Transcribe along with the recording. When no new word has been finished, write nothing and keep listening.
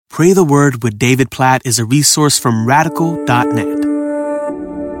Pray the Word with David Platt is a resource from radical.net.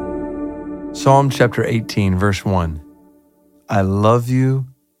 Psalm chapter 18, verse 1. I love you,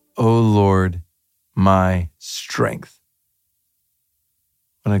 O Lord, my strength.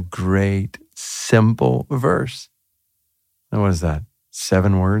 What a great, simple verse. And what is that?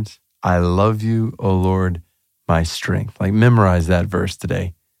 7 words? I love you, O Lord, my strength. Like, memorize that verse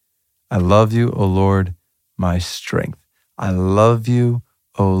today. I love you, O Lord, my strength. I love you,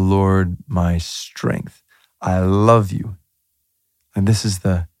 O Lord, my strength. I love you. And this is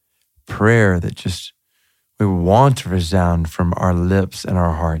the prayer that just we want to resound from our lips and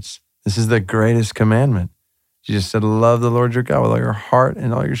our hearts. This is the greatest commandment. Jesus said, love the Lord your God with all your heart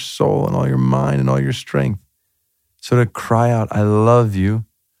and all your soul and all your mind and all your strength. So to cry out, I love you,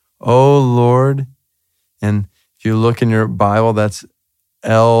 O Lord. And if you look in your Bible, that's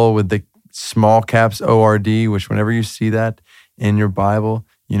L with the small caps O-R-D, which whenever you see that in your Bible,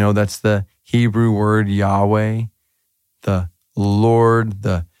 you know that's the Hebrew word Yahweh, the Lord,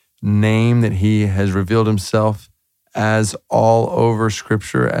 the name that he has revealed himself as all over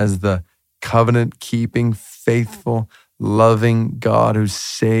Scripture as the covenant-keeping, faithful, loving God who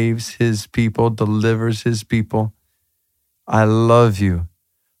saves his people, delivers his people. I love you,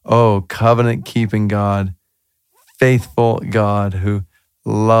 oh covenant-keeping God, faithful God who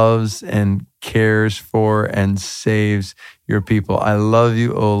loves and cares for and saves your people. I love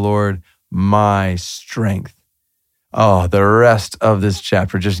you, O Lord, my strength. Oh, the rest of this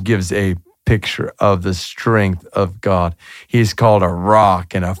chapter just gives a picture of the strength of God. He's called a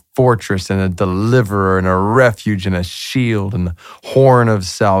rock and a fortress and a deliverer and a refuge and a shield and the horn of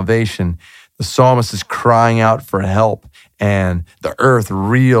salvation. The psalmist is crying out for help, and the earth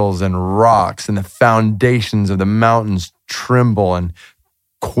reels and rocks, and the foundations of the mountains tremble and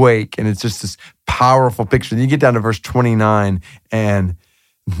quake. And it's just this powerful picture. Then you get down to verse 29, and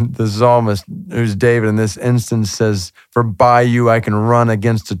the psalmist, who's David in this instance, says, for by you I can run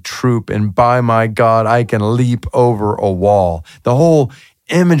against a troop, and by my God I can leap over a wall. The whole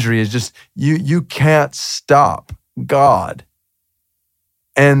imagery is just, you can't stop God.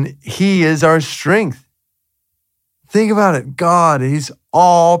 And he is our strength. Think about it. God, he's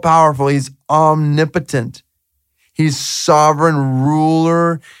all powerful. He's omnipotent. He's sovereign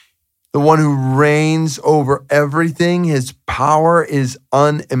ruler, the one who reigns over everything. His power is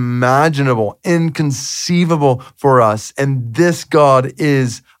unimaginable, inconceivable for us. And this God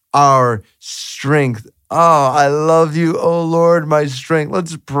is our strength. Oh, I love you, oh Lord, my strength.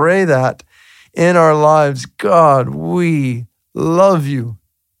 Let's pray that in our lives. God, we love you.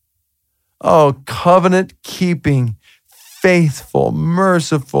 Oh, covenant-keeping, faithful,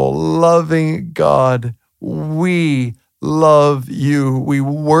 merciful, loving God, we love you. We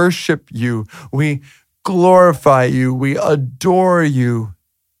worship you. We glorify you. We adore you.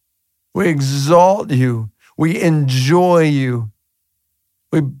 We exalt you. We enjoy you.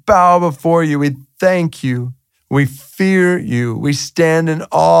 We bow before you. We thank you. We fear you. We stand in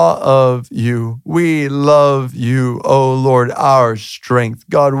awe of you. We love you, O Lord, our strength.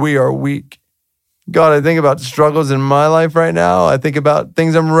 God, we are weak. God, I think about struggles in my life right now. I think about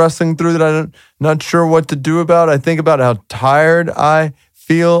things I'm wrestling through that I'm not sure what to do about. I think about how tired I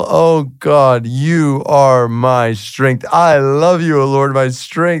feel. Oh God, you are my strength. I love you, O Lord, my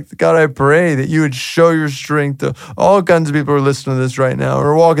strength. God, I pray that you would show your strength to all kinds of people who are listening to this right now,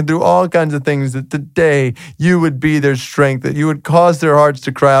 or walking through all kinds of things, that today you would be their strength, that you would cause their hearts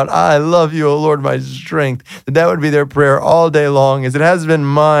to cry out, I love you, O Lord, my strength. That would be their prayer all day long, as it has been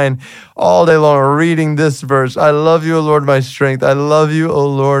mine all day long, reading this verse. I love you, O Lord, my strength. I love you, O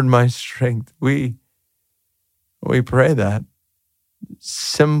Lord, my strength. We pray that.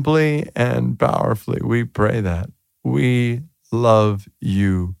 Simply and powerfully, we pray that. We love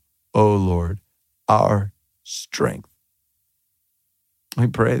you, O Lord, our strength. We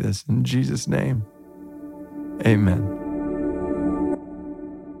pray this in Jesus' name. Amen.